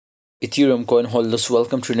Ethereum coin holders,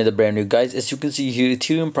 welcome to another brand new guys. As you can see here,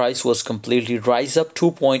 Ethereum price was completely rise up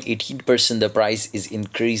 2.18%. The price is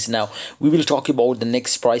increased. Now we will talk about the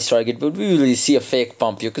next price target, but we will see a fake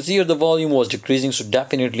pump. You can see here the volume was decreasing, so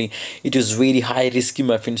definitely it is very high risky,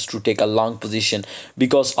 my friends, to take a long position,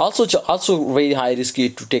 because also very high risky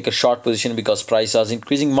to take a short position because price was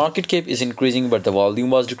increasing, market cap is increasing, but the volume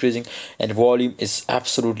was decreasing, and volume is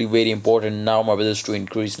absolutely very important now, my brothers, to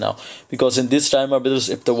increase now, because in this time, my brothers,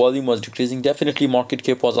 if the volume was decreasing, definitely market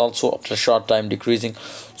cap was also after a short time decreasing,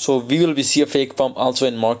 so we will be see a fake pump also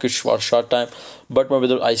in market for a short time. But my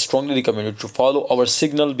brother, I strongly recommend you to follow our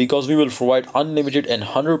signal, because we will provide unlimited and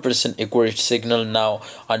 100% accurate signal now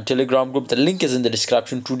on Telegram group. The link is in the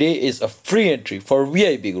description. Today is a free entry for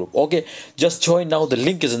VIP group. Okay, just join now. The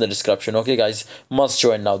link is in the description. Okay guys, must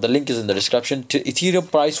join now. The link is in the description.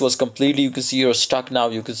 Ethereum price was completely, you can see here, stuck now.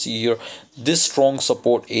 You can see here this strong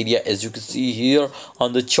support area, as you can see here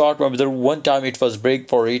on the chart, my brother. One time it was break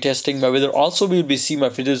for retesting, my brother. Also we will be see, my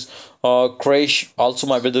brothers, crash. Also,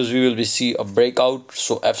 my brothers, we will be see a breakout.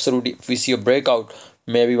 So absolutely, if we see a breakout,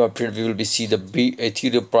 maybe, my friend, we will be see the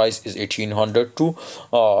Ethereum price is 1800 to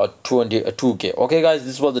 22k. Okay guys,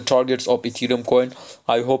 this was the targets of Ethereum coin.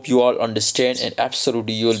 I hope you all understand, and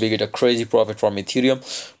absolutely you will be get a crazy profit from Ethereum.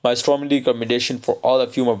 My strong recommendation for all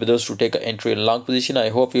of you, my brothers, to take an entry in long position. I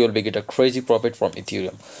hope you will be get a crazy profit from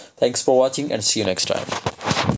Ethereum. Thanks for watching, and see you next time.